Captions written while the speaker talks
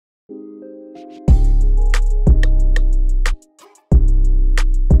Hey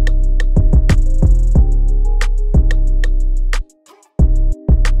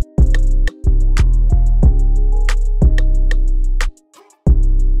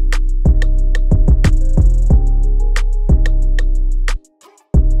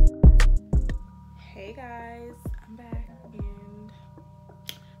guys, I'm back and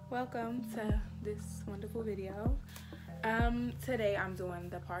welcome to this wonderful video. Today I'm doing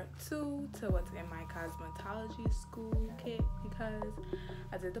the part 2 to what's in my cosmetology school kit because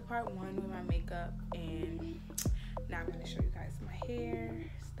I did the part 1 with my makeup and now I'm going to show you guys my hair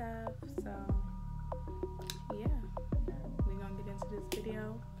stuff. So yeah, we're going to get into this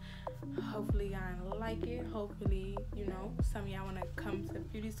video. Hopefully y'all like it. Hopefully, you know, some of y'all want to come to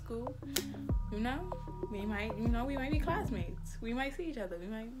beauty school. You know, we might be classmates. We might see each other. We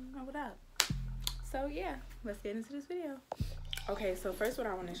might know what up. So yeah, let's get into this video. Okay, so first what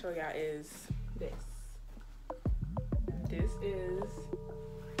I want to show y'all is this. This is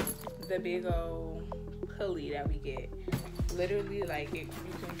the big old pulley that we get. Literally, like, you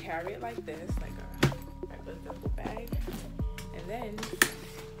can carry it like this, like a duffel bag. And then,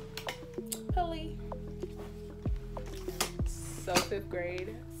 pulley. So 5th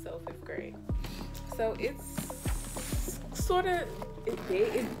grade. So it's sort of, it's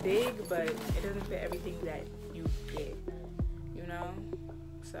big, but it doesn't fit everything that you get, you know?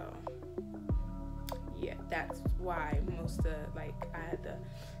 So yeah, that's why most of, like, I had to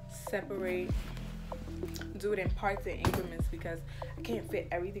separate, do it in parts and increments because I can't fit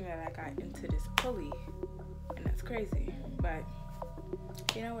everything that I got into this pulley, and that's crazy. But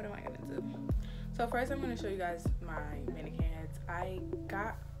you know, what am I gonna do? So first I'm gonna show you guys my mannequin heads. I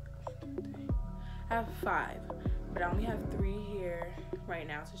have 5, but I only have 3 here right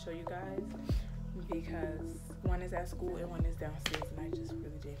now to show you guys because one is at school and one is downstairs, and I just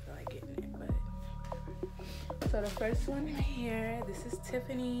really didn't feel like getting it. But so the first one here, this is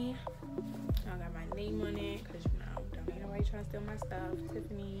Tiffany. I got my name on it because, you know, don't need nobody trying to steal my stuff.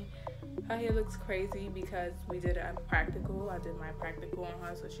 Tiffany. Her hair looks crazy because we did a practical. I did my practical on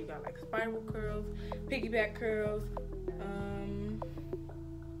her, so she got like spiral curls, piggyback curls.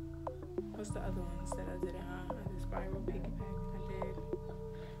 What's the other ones that I did in her? I did spiral, piggyback.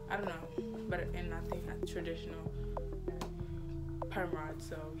 I don't know, but and I think a traditional perm rod.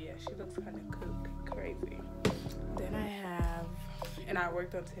 So yeah, she looks kind of crazy. Then I have, and I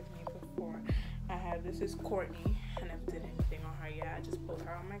worked on Tiffany before. I have, this is Courtney. I never did anything on her yet. I just pulled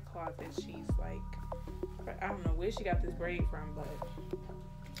her out of my closet. She's like, I don't know where she got this braid from, but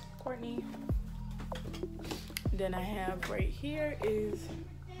Courtney. Then I have right here is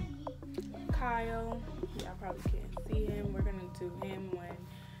Kyle. Y'all probably can't see him. We're gonna do him when,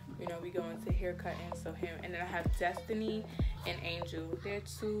 you know, we go into haircutting. So him, and then I have Destiny and Angel. They're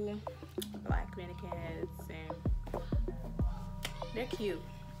 2 black mannequin heads, and they're cute.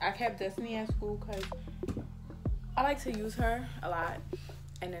 I kept Destiny at school because I like to use her a lot,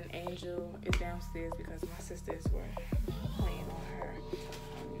 and then Angel is downstairs because my sisters were playing on her,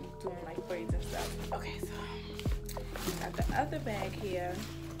 doing like braids and stuff. Okay, so got the other bag here.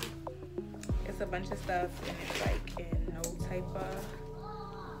 It's a bunch of stuff, and it's like in no type of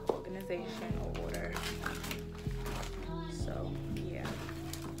organization or order. So yeah.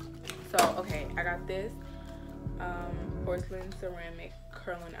 So okay, I got this porcelain ceramic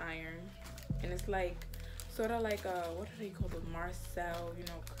curling iron, and it's like sort of like a, what do they call it, Marcel, you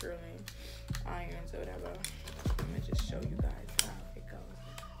know, curling irons or whatever. Let me just show you guys how it goes.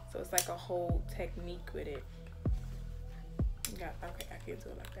 So it's like a whole technique with it. Okay, I can't do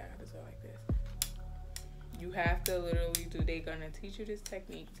it like that. I have to do it like this. You have to literally do, they're gonna teach you this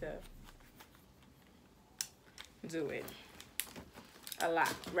technique to do it a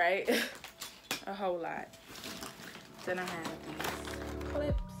lot, right? A whole lot. Then I have these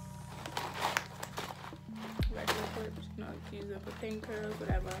clips, regular clips, you know, use them for pin curls,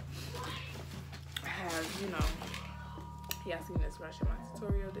 whatever. I have, you know, y'all seen this brush in my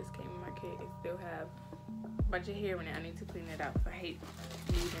tutorial. This came in my kit. It still have a bunch of hair in it. I need to clean it up. I hate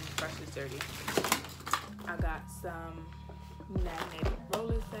leaving brushes dirty. I got some magnetic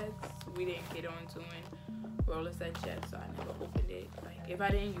roller sets. We didn't get on doing roller sets yet, so I never opened it. Like, if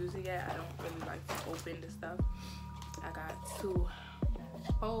I didn't use it yet, I don't really like to open the stuff. I got 2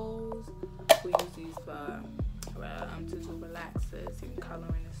 bowls. We use these for to do relaxers and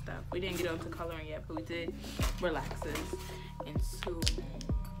coloring and stuff. We didn't get onto coloring yet, but we did relaxers and 2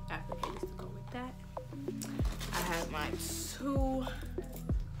 applicators to go with that. I have my 2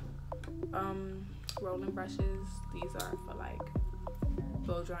 rolling brushes. These are for like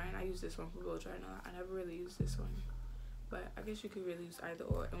blow drying. I use this one for blow drying a lot. I never really use this one but I guess you could really use either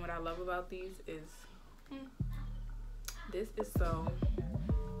or. And what I love about these is this is so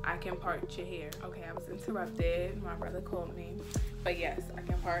I can part your hair. Okay, I was interrupted. My brother called me. But yes, I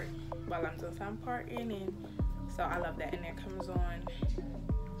can part while I'm doing some parting, and so I love that. And it comes on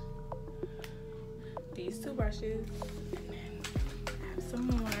these two brushes, and then I have some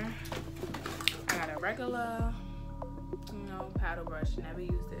more. I got a regular, paddle brush. Never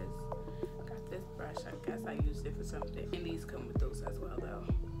use this. Got this brush. I guess I used it for something. And these come with those as well, though.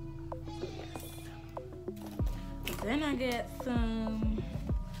 So yes. Then I get some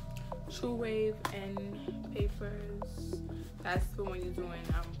True Wave and papers. That's for when you're doing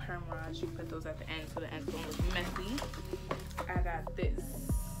perm rods. You put those at the end so the ends don't look messy. I got this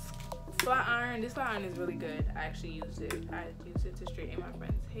flat iron. This flat iron is really good. I actually used it. I used it to straighten my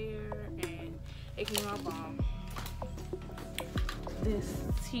friend's hair, and it came out bomb. This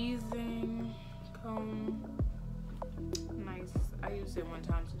teasing comb, nice. I used it one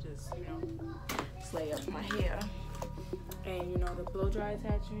time to just, slay up my hair. And the blow dry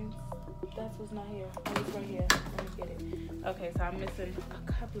attachments, that's what's not here. It's right here. Let me get it. Okay, so I'm missing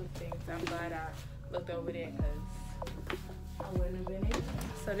a couple of things. I'm glad I looked over there because I wouldn't have been able.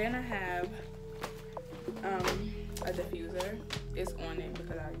 So then I have a diffuser. It's on it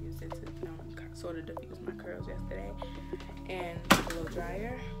because I used it to sort of diffuse my curls yesterday. And the blow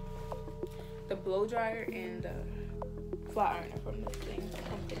dryer. The blow dryer and the flat ironer from the same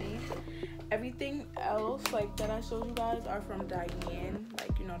company. Everything else that I showed you guys are from Diane.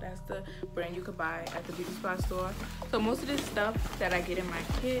 That's the brand you could buy at the beauty supply store. So most of this stuff that I get in my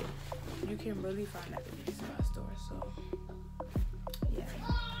kit, you can really find at the beauty supply store. So yeah.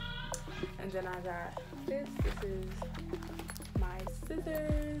 And then I got this. This is my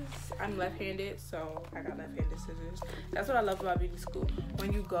scissors. I'm left-handed, so I got left-handed scissors. That's what I love about beauty school.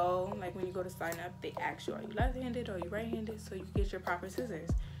 When you go, when you go to sign up, they ask you, are you left-handed or are you right-handed? So you get your proper scissors.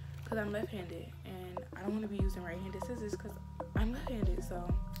 Because I'm left-handed, and I don't want to be using right-handed scissors because I'm left-handed. So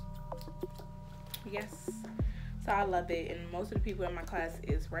yes, so I love it. And most of the people in my class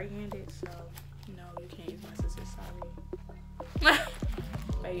is right-handed, so no, you can't use my scissors. Sorry.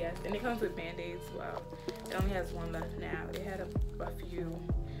 But yes, and it comes with band-aids. Well, it only has one left now. It had a few,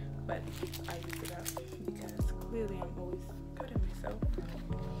 but I used it up because clearly I'm always cutting myself.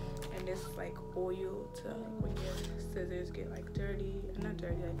 And this is oil to when your scissors get dirty, not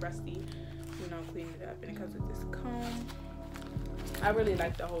dirty, rusty, clean it up. And it comes with this comb. I really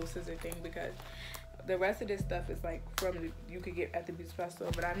like the whole scissor thing because the rest of this stuff is you could get at the beauty supply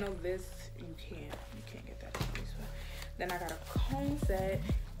store, but I know this you can't get that at the beauty supply. Then I got a comb set,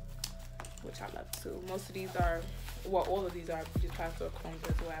 which I love too. Most of these are, well, all of these are beauty supply store combs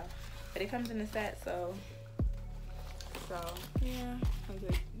as well, but it comes in a set. So yeah, comes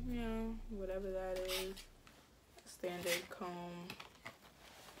with whatever that is, standard comb.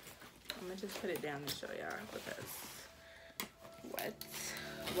 I'm gonna just put it down and show y'all because what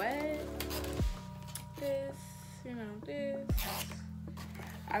this, this.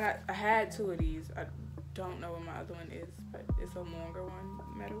 I had two of these. I don't know what my other one is, but it's a longer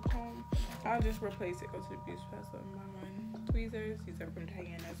one, metal comb. I'll just replace it, go to the beauty supply store and buy one. Tweezers, these are from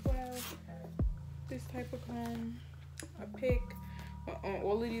Diane as well. This type of comb, a pick.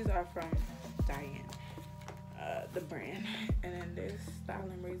 All of these are from Diane, the brand. And then this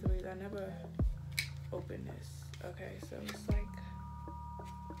styling razor blades. I never opened this. Okay, so it's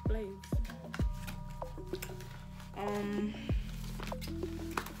blades. And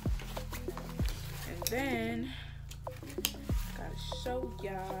then gotta show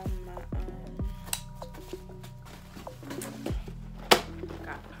y'all my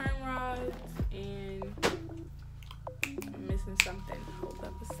got perm rods, and I'm missing something. Hold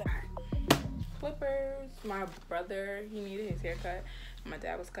up a sec. Clippers. My brother, he needed his hair cut. My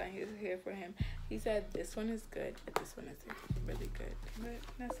dad was cutting his hair for him. He said this one is good, but this one isn't really good. But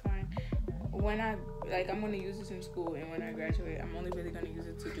that's fine. When I'm gonna use this in school, and when I graduate, I'm only really gonna use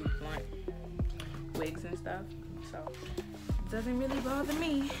it to do blunt wigs and stuff. So it doesn't really bother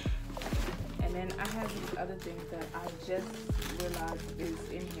me. And then I have these other things that I just realized is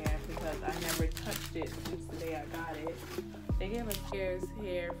in here because I never touched it since the day I got it. They gave us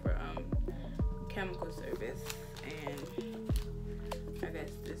hair for chemical service, and I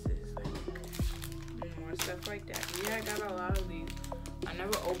guess this is more stuff like that. Yeah, I got a lot of these. I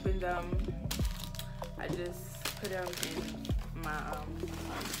never opened them. I just put them in my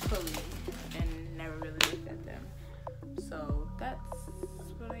pulley and never really looked at them. So that's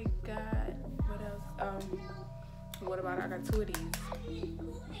what I got. What else? What about, I got two of these.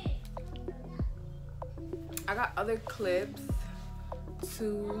 I got other clips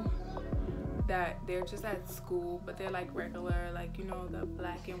too that they're just at school, but they're like regular, like, you know, the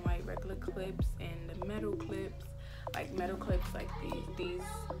black and white regular clips and the metal clips, like metal clips like these,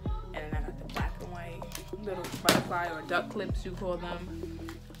 and then I got the black and white little butterfly or duck clips, you call them.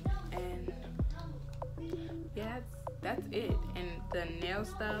 And yeah, that's it. And the nail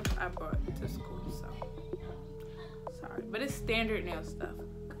stuff I brought to school, so sorry, but it's standard nail stuff,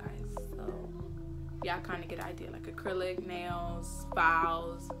 guys, so y'all kind of get an idea, like acrylic nails,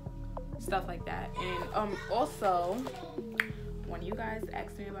 files, stuff like that. And also, when you guys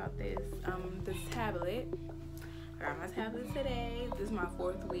asked me about this tablet, I got my tablet today. This is my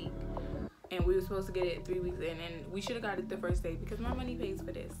 4th week, and we were supposed to get it 3 weeks in, and we should have got it the first day because my money pays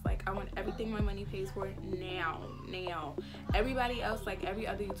for this. Like, I want everything my money pays for now. Everybody else, like every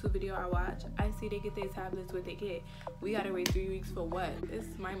other YouTube video I watch, I see they get their tablets with their kid. We gotta wait 3 weeks for what? This,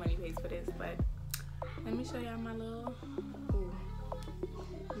 my money pays for this. But let me show y'all my little, wait,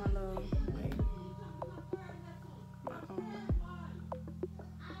 my little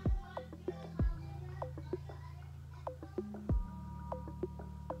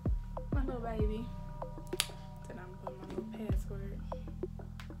baby. Then I'm putting my little password.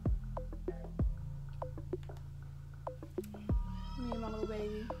 Me and my little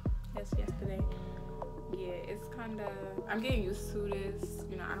baby. That's yesterday. Yeah, it's kind of, I'm getting used to this.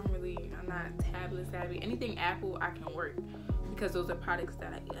 You know, I'm not tablet savvy. Anything Apple, I can work because those are products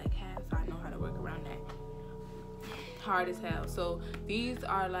that I like have, so I know how to work around that. Hard as hell. So these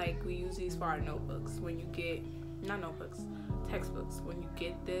are like, we use these for our notebooks. When you get, not notebooks, textbooks. When you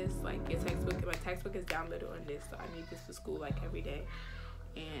get this, like your textbook, my textbook is downloaded on this, so I need this for school like every day.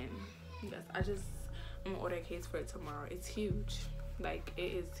 And yes, I'm gonna order a case for it tomorrow. It's huge. Like, it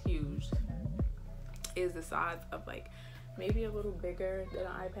is huge. It is the size of like maybe a little bigger than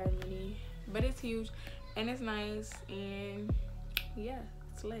an iPad mini, but it's huge and it's nice, and yeah,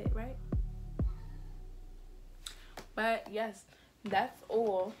 it's lit, right? But yes, that's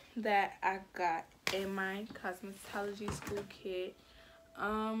all that I got in my cosmetology school kit.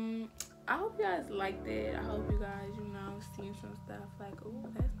 I hope you guys liked it. I hope you guys, you know, seen some stuff like, oh,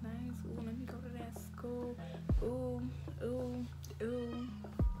 that's nice, oh, let me go to that school, ooh.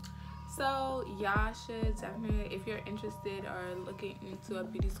 So y'all should definitely, if you're interested or looking into a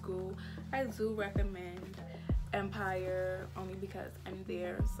beauty school, I do recommend Empire, only because I'm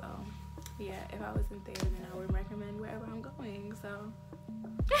there. So yeah, if I wasn't there, then I would recommend wherever I'm going. So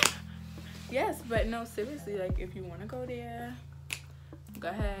yes, but no, seriously, like if you want to go there, go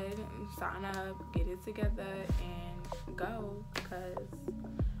ahead and sign up, get it together, and go, because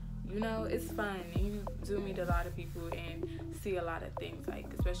you know, it's fun, and you do meet a lot of people and see a lot of things, like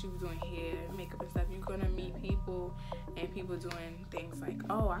especially if you're doing hair, makeup and stuff. You're gonna meet people and people doing things like,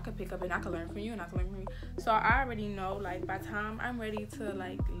 oh, I could pick up and I could learn from you and I could learn from you. So I already know, like, by the time I'm ready to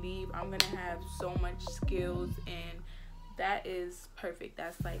like leave, I'm gonna have so much skills, and that is perfect.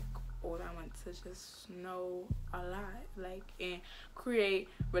 That's like all I want, to just know a lot, like, and create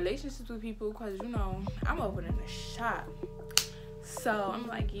relationships with people, because you know I'm opening a shop. So I'm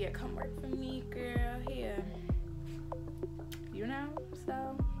like, yeah, come work for me, girl, here. You know,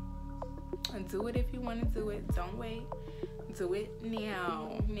 so do it if you want to do it. Don't wait. Do it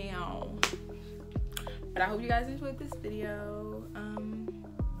now. But I hope you guys enjoyed this video.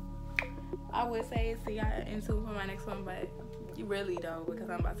 I would say see y'all in tune for my next one, but you really don't, because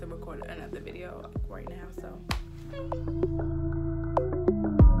I'm about to record another video right now. So